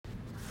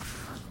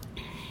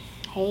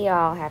Hey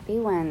y'all, happy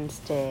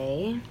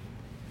Wednesday.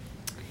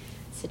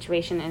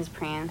 Situation is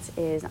Prance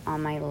is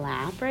on my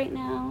lap right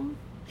now.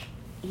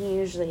 He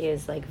usually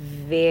is like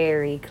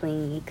very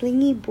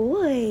clingy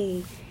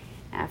boy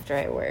after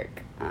I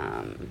work.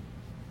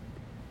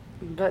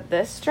 But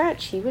this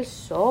stretch he was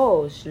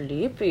so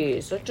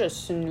sleepy, such a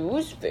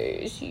snooze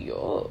face,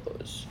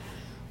 yes.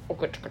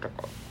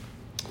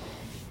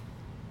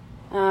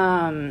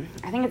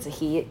 I think it's the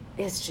heat.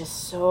 It's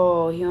just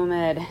so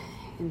humid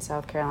in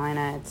South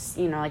Carolina. It's,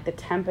 like the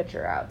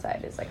temperature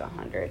outside is like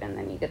 100, and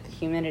then you get the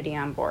humidity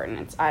on board,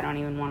 and I don't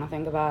even want to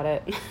think about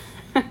it.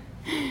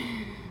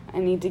 I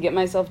need to get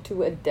myself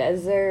to a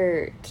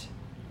desert.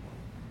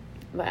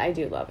 But I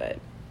do love it.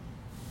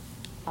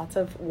 Lots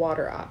of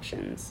water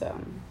options, so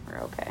we're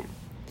okay.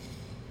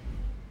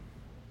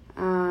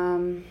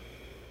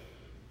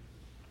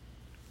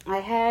 I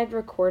had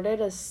recorded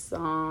a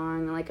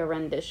song, like a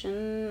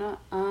rendition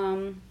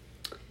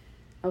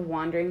of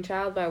Wandering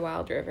Child by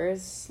Wild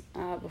Rivers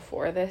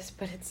before this,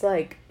 but it's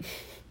like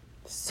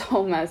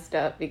so messed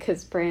up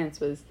because Prance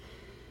was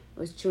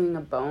chewing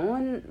a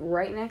bone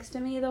right next to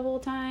me the whole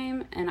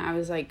time, and I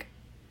was like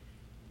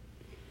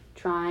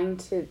trying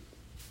to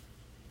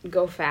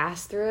go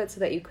fast through it so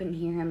that you couldn't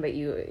hear him, but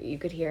you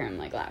could hear him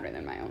like louder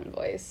than my own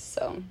voice.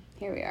 So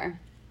here we are.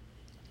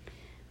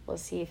 We'll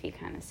see if he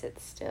kind of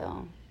sits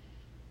still.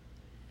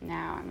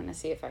 Now I'm gonna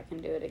see if I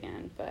can do it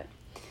again, but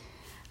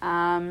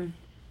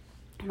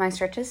my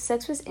stretches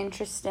 6 was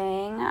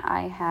interesting.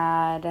 I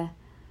had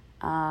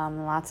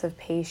lots of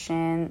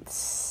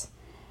patients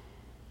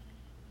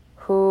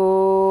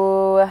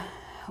who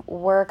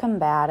were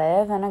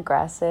combative and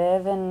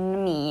aggressive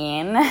and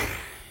mean.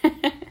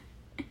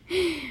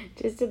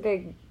 just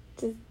big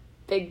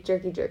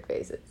jerky jerk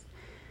faces.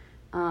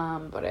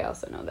 But I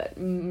also know that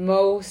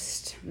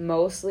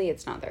mostly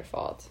it's not their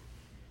fault.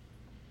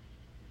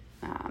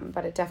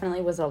 But it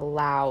definitely was a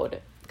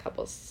loud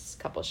couple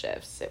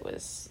shifts. It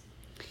was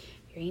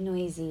very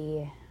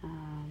noisy.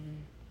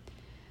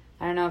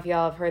 I don't know if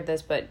y'all have heard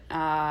this, but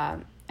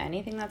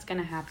anything that's going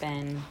to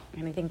happen,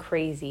 anything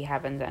crazy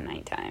happens at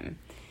nighttime.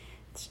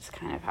 It's just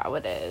kind of how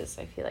it is.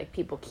 I feel like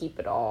people keep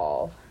it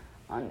all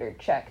under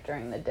check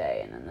during the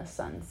day, and then the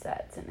sun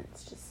sets, and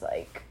it's just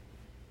like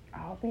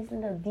all these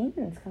little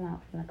demons come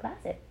out from the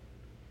closet.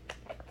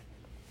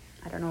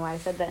 I don't know why I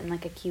said that in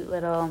like a cute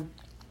little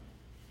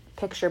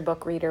picture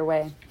book reader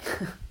way.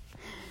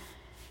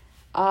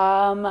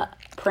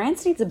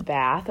 Prance needs a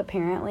bath,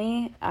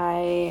 apparently.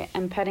 I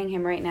am petting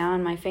him right now,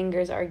 and my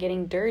fingers are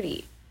getting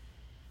dirty.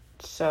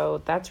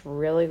 So that's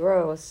really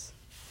gross.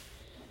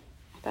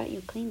 I thought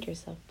you cleaned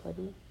yourself,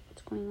 buddy.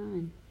 What's going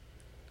on?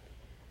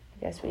 I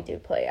guess we do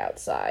play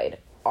outside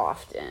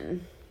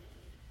often,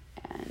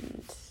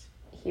 and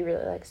he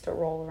really likes to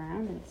roll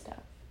around and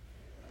stuff.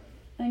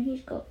 And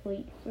he's got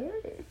white fur.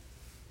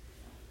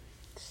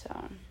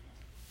 So,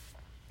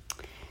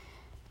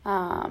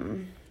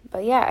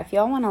 but yeah, if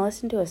y'all want to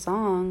listen to a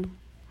song,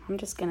 I'm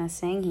just gonna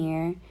sing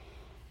here.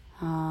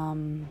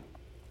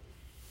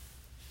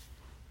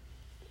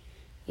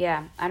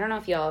 Yeah, I don't know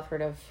if y'all have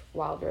heard of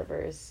Wild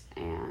Rivers,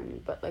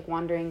 but like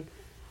Wandering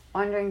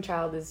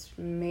Child is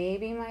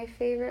maybe my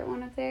favorite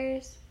one of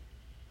theirs.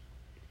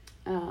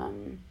 I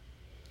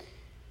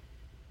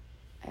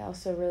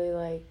also really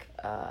like,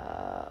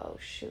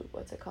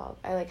 what's it called?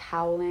 I like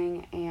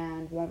Howling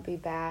and Won't Be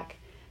Back.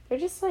 They're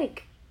just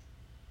like,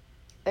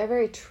 they're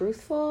very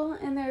truthful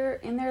in their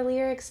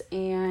lyrics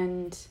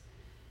and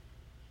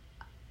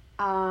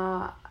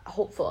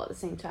hopeful at the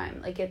same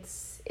time. Like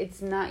it's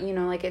not,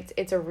 like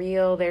it's a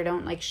real, they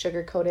don't like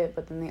sugarcoat it,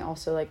 but then they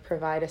also like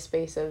provide a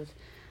space of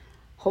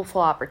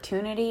hopeful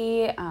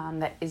opportunity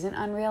that isn't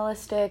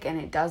unrealistic, and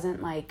it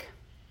doesn't like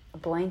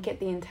blanket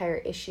the entire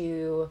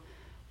issue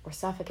or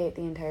suffocate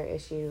the entire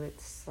issue.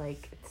 It's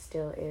like it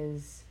still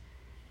is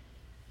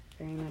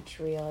very much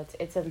real.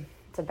 It's a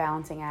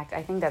balancing act.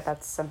 I think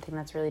that's something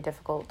that's really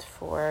difficult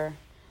for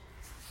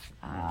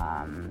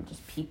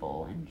just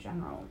people in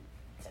general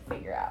to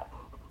figure out.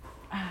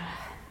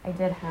 I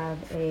did have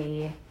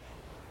a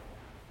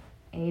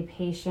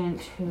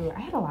patient I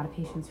had a lot of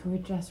patients who were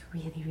just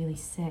really, really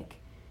sick.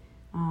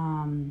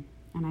 And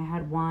I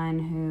had one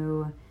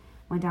who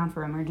went down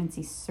for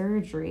emergency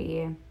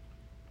surgery,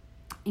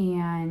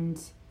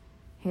 and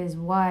his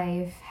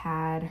wife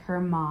had her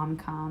mom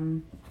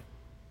come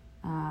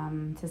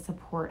to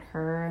support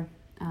her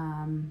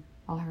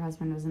while her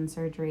husband was in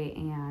surgery,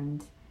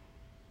 and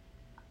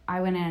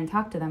I went in and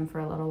talked to them for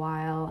a little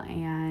while,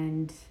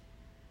 and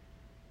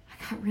I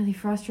got really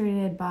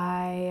frustrated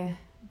by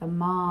the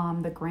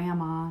mom, the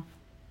grandma.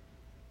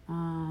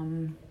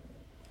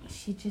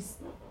 She just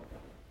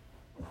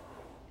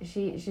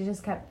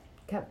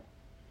kept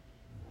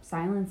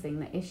silencing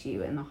the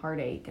issue and the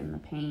heartache and the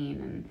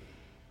pain. And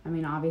I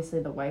mean,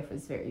 obviously the wife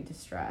was very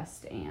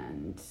distressed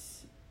and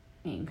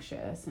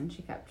anxious, and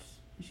she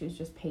was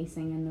just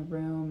pacing in the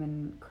room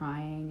and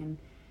crying,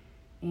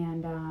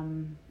 and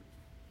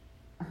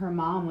her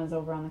mom was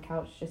over on the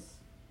couch just,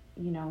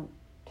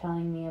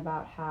 telling me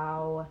about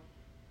how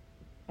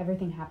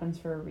everything happens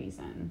for a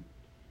reason.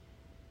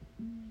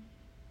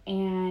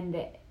 And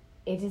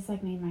it just,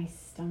 like, made my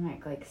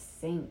stomach, like,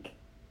 sink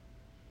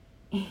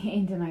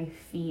into my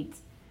feet.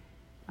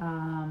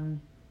 I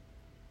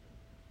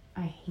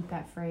hate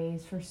that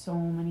phrase for so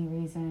many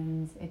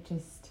reasons. It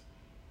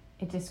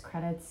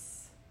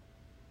discredits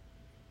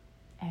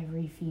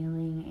every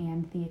feeling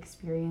and the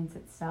experience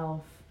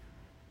itself,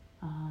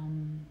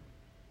 and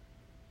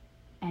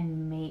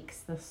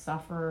makes the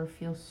sufferer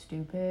feel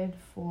stupid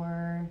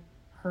for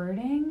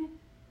hurting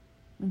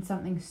when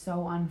something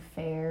so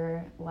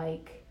unfair,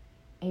 like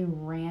a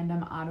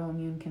random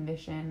autoimmune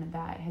condition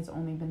that has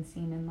only been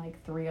seen in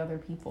like 3 other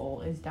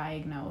people, is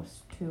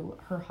diagnosed to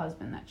her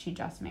husband that she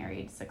just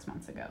married 6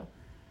 months ago.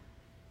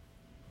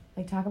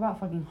 Like, talk about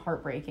fucking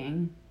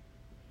heartbreaking.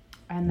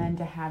 And then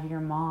to have your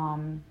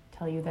mom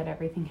tell you that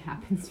everything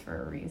happens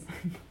for a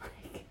reason.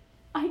 Like,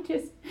 I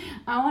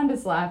wanted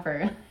to slap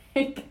her.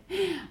 Like,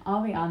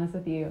 I'll be honest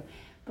with you.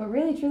 But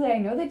really, truly, I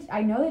know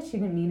that she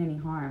didn't mean any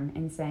harm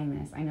in saying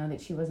this. I know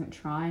that she wasn't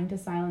trying to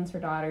silence her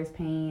daughter's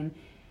pain.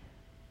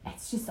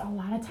 It's just a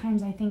lot of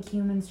times I think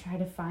humans try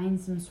to find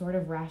some sort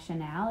of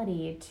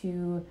rationality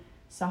to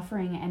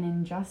suffering and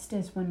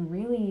injustice, when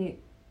really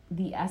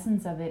the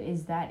essence of it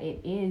is that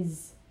it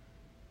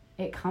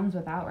comes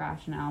without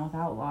rationale,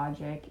 without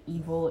logic.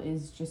 Evil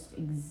is just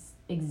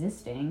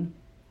existing,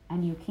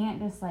 and you can't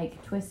just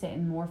like twist it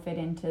and morph it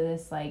into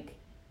this like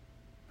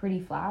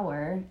pretty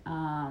flower.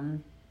 I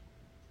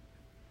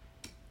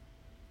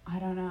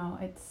don't know.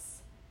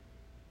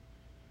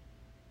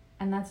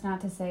 And that's not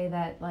to say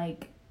that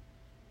like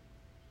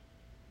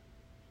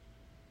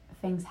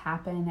things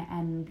happen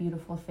and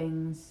beautiful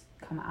things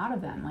come out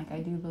of them. Like,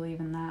 I do believe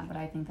in that, but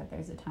I think that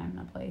there's a time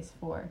and a place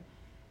for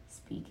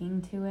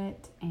speaking to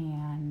it.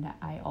 And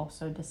I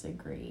also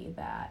disagree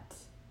that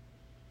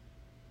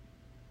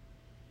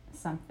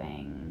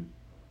something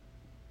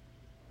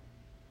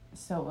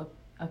so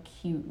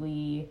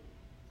acutely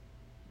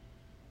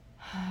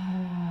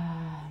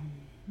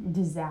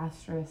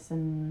disastrous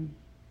and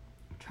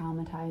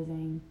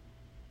traumatizing,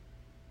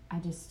 I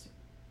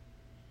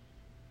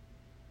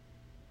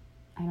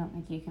don't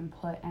think you can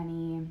put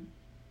any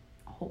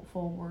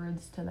hopeful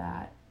words to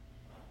that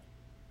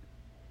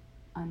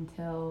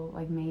until,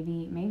 like,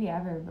 maybe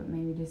ever, but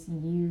maybe just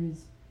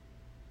years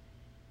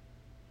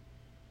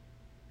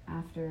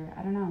after.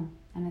 I don't know.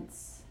 And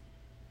it's,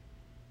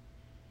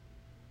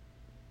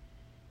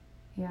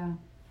 yeah.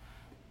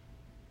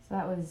 So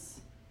that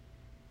was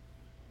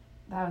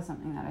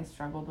something that I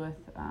struggled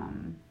with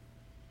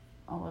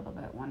a little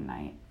bit one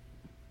night.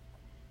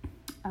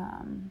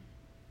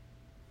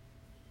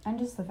 And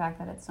just the fact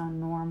that it's so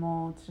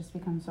normal, it's just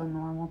become so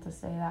normal to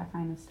say that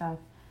kind of stuff,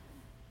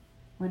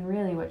 when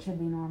really what should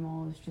be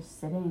normal is just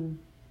sitting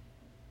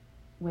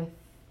with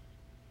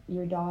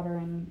your daughter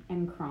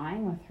and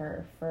crying with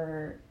her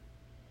for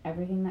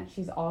everything that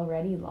she's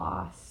already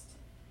lost,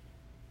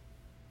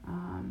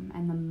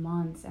 and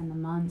the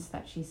months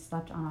that she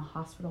slept on a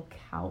hospital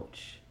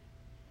couch.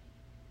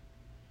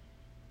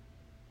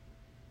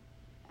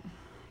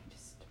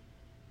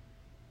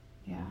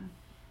 Yeah.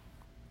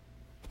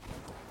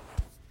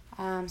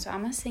 So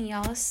I'm gonna sing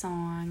y'all a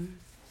song.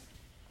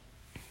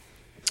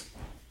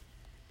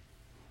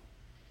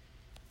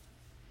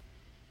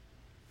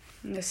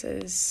 This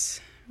is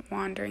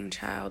Wandering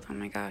Child. Oh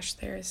my gosh,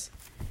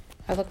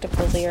 I looked up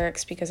the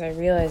lyrics because I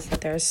realized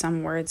that there's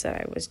some words that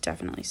I was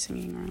definitely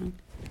singing wrong.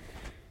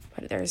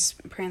 But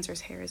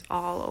Prancer's hair is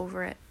all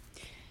over it.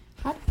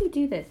 How do you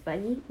do this,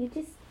 buddy?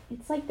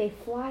 It's like they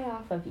fly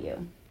off of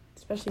you.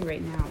 Especially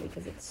right now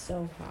because it's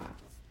so hot.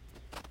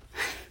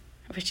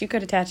 I wish you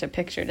could attach a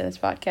picture to this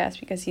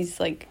podcast because he's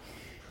like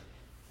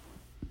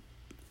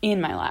in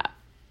my lap.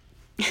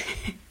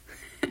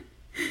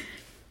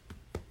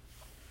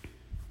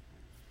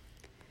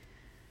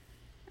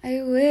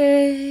 I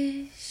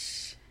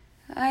wish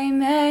I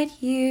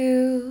met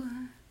you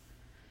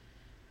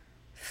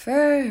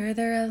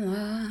further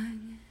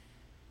along,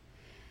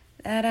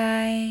 that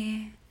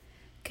I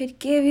could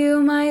give you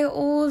my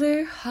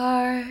older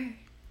heart,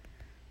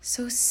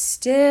 so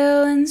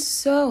still and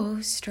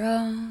so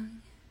strong.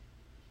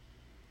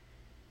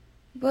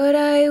 But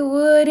I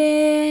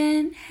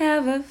wouldn't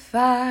have a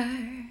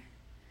fire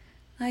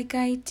like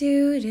I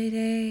do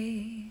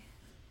today.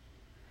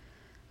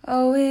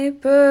 Oh,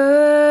 it burns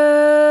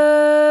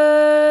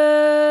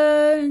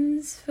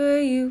for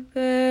you,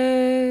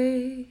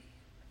 babe.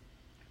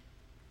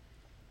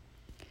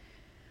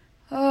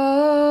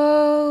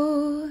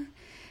 Oh,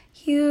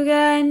 you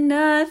got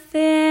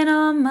nothing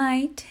on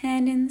my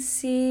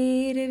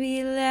tendency to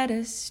be led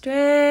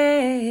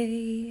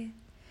astray.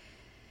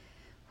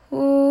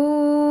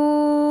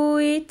 Oh,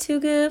 we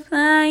took a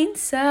blind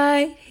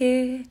side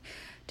here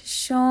to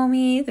show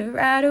me the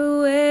right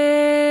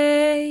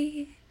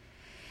way.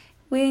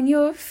 When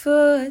your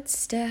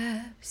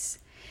footsteps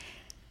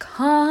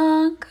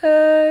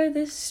conquer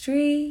the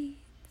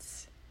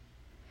streets,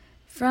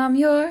 from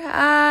your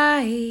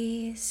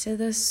eyes to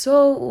the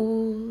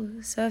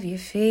soles of your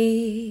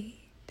feet,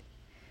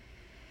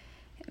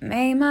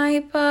 may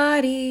my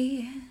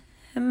body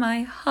and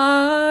my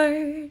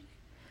heart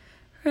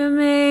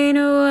remain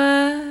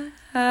a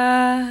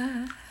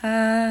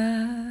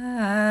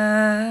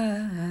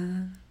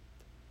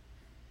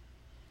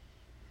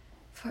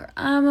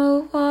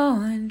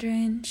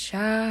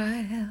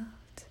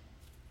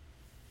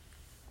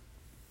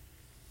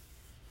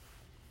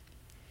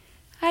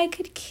I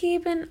could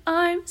keep an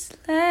arm's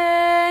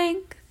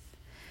length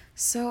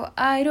so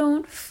I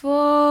don't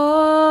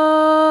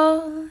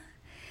fall.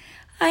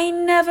 I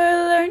never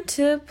learned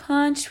to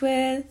punch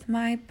with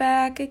my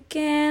back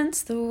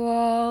against the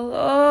wall.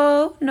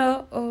 Oh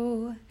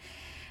no,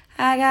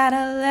 I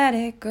gotta let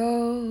it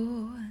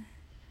go.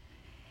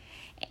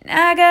 And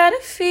I got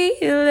a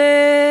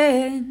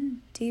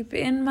feeling deep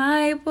in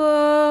my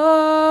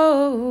bones.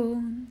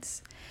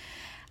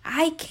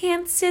 I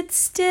can't sit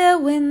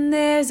still when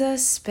there's a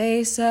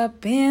space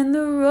up in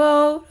the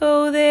road.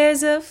 Oh,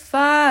 there's a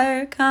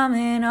fire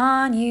coming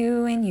on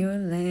you in your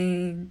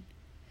lane.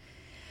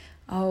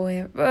 Oh,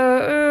 it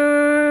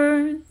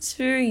burns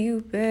for you,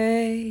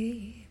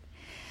 babe.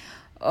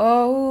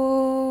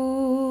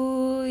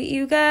 Oh,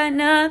 you got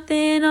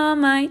nothing on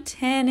my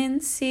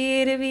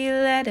tendency to be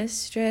led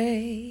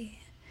astray.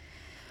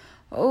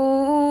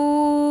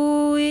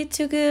 Oh, it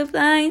took a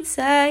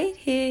blindside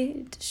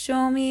hit to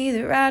show me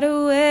the right way.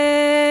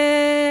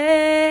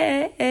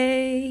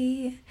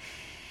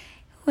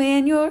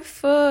 When your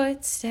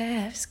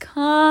footsteps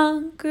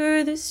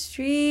conquer the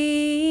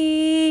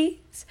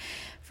streets,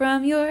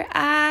 from your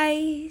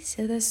eyes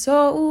to the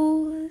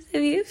soles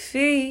of your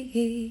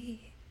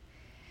feet,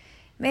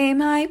 may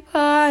my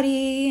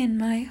body and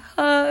my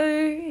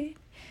heart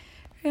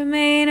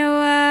remain a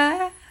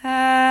wild.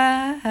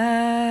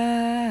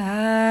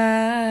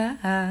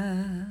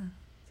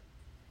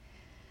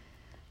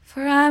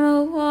 For I'm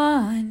a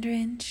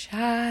wandering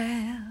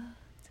child,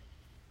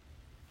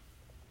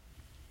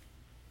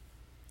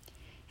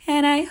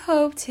 and I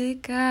hope to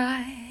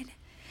God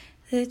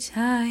the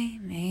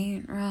time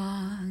ain't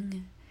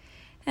wrong.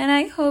 And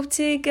I hope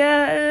to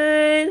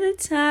God the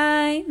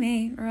time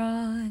ain't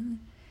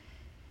wrong.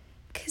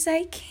 'Cause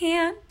I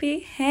can't be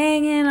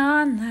hanging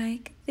on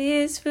like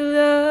this for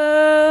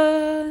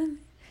long.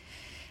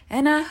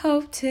 And I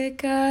hope to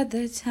God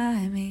the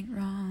time ain't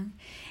wrong.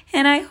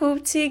 And I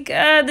hope to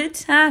God the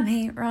time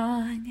ain't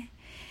wrong.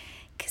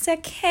 'Cause I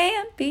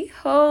can't be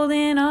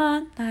holding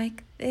on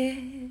like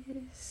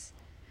this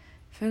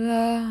for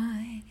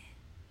long.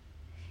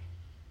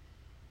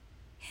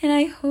 And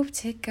I hope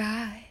to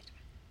God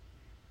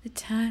the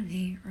time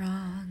ain't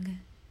wrong.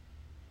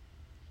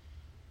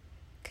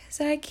 'Cause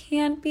I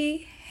can't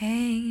be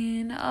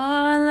hanging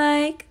on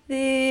like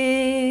this